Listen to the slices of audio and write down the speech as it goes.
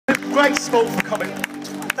great sport for comic.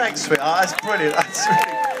 Thanks, sweetheart. That's brilliant. That's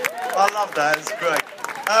really, I love that. It's great.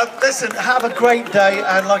 Listen, have a great day,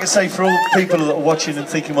 and like I say, for all people that are watching and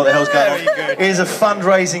thinking what the hell's going on, it is a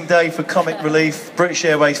fundraising day for Comic Relief, British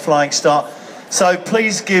Airways Flying Start. So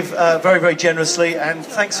please give very, very generously, and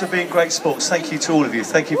thanks for being great sports. Thank you to all of you.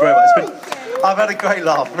 Thank you very much. I've had a great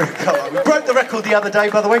laugh. We broke the record the other day,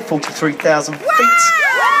 by the way, 43,000 feet. The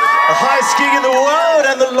highest skiing in the world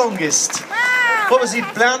and the longest. What was he,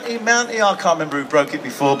 Mountie? I can't remember who broke it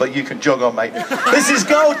before, but you can jog on, mate. This is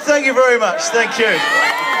gold. Thank you very much. Thank you.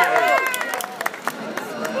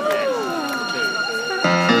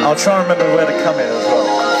 I'll try and remember where to come in as well.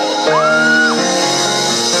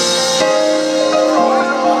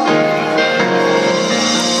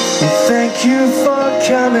 Thank you for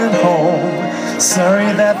coming home.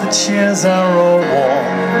 Sorry that the chairs are all warm.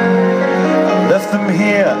 I left them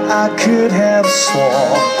here, I could have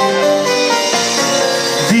sworn.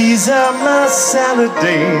 These are my salad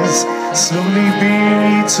days, slowly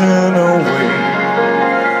being eaten away.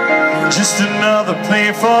 Just another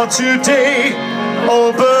play for today.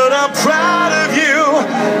 Oh, but I'm proud of you,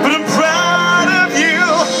 but I'm proud of you.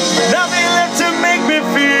 Nothing left to make me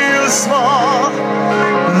feel small.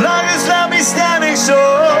 Life has left me standing so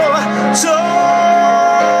tall.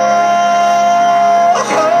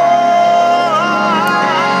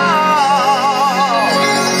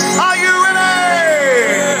 Are you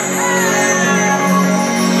ready?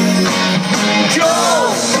 Go!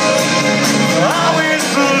 Always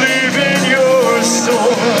believe in your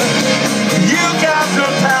soul. You got the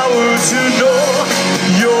power to know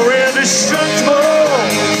you're indestructible.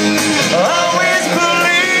 Always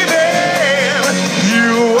believe in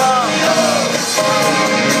you are.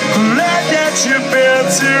 Glad that you've been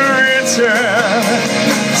to return.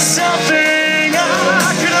 Something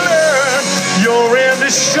I could learn. You're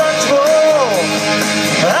indestructible.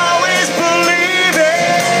 Always believe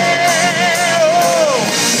it. Oh.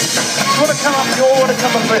 You want to come up? You all want to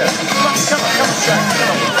come up here? Come on, Jack.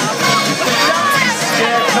 Come on.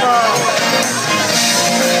 Yeah, come on.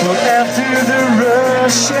 Well, after the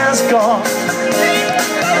rush has gone,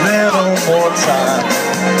 little more time.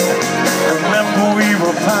 Remember we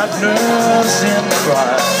were partners in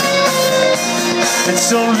crime. It's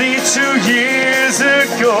only 2 years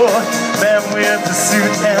ago, man with the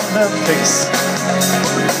suit and the face.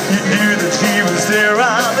 You knew that he was there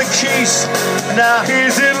on the case. Now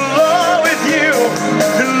he's in love with you,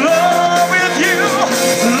 in love with you.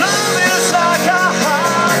 Love is like a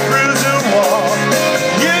high prison wall.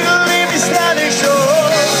 You can leave me standing sure.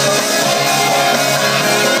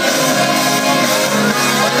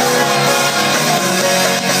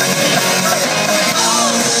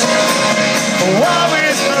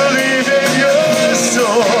 Always believe in your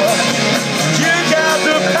soul. You got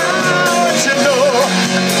the power to know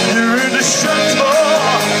you're indestructible.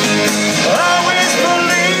 Always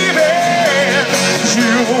believe it.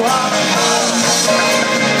 You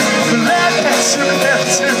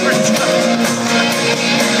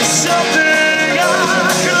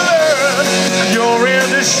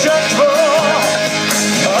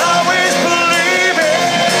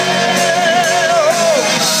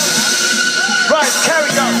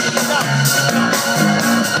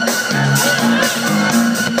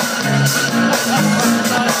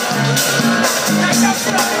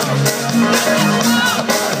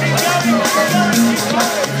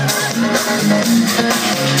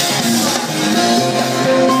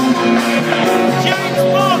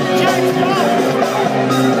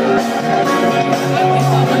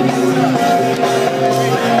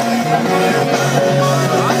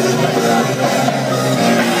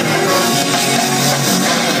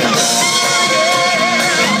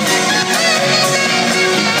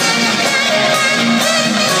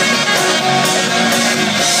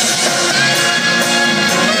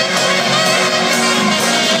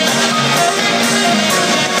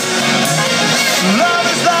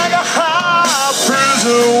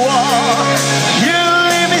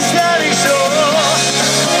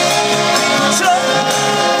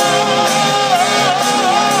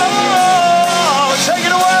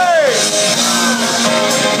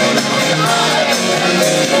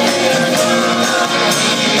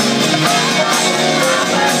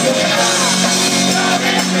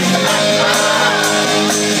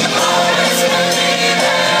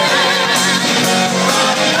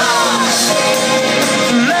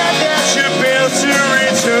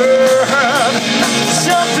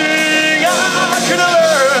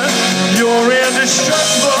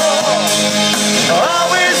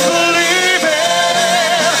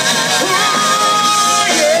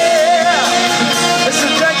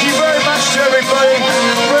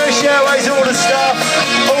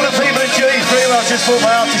I've just bought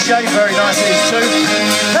my aftershave, very nice it is too.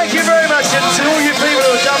 Thank you very much, and to all you people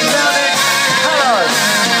who are dumbfounded, hello.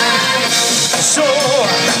 So.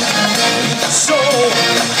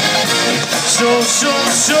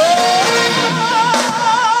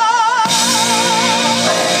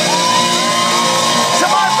 To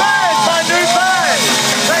my band, my new band.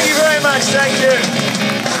 Thank you very much, thank you.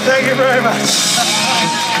 Thank you very much.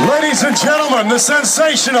 Ladies and gentlemen, the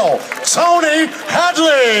sensational Tony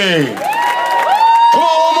Hadley. Come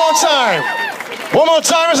on, one more time. One more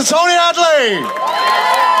time, Mr. Tony Hadley.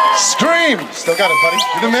 Scream. Still got it, buddy.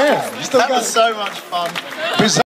 You're the man. You still got it. That was so much fun.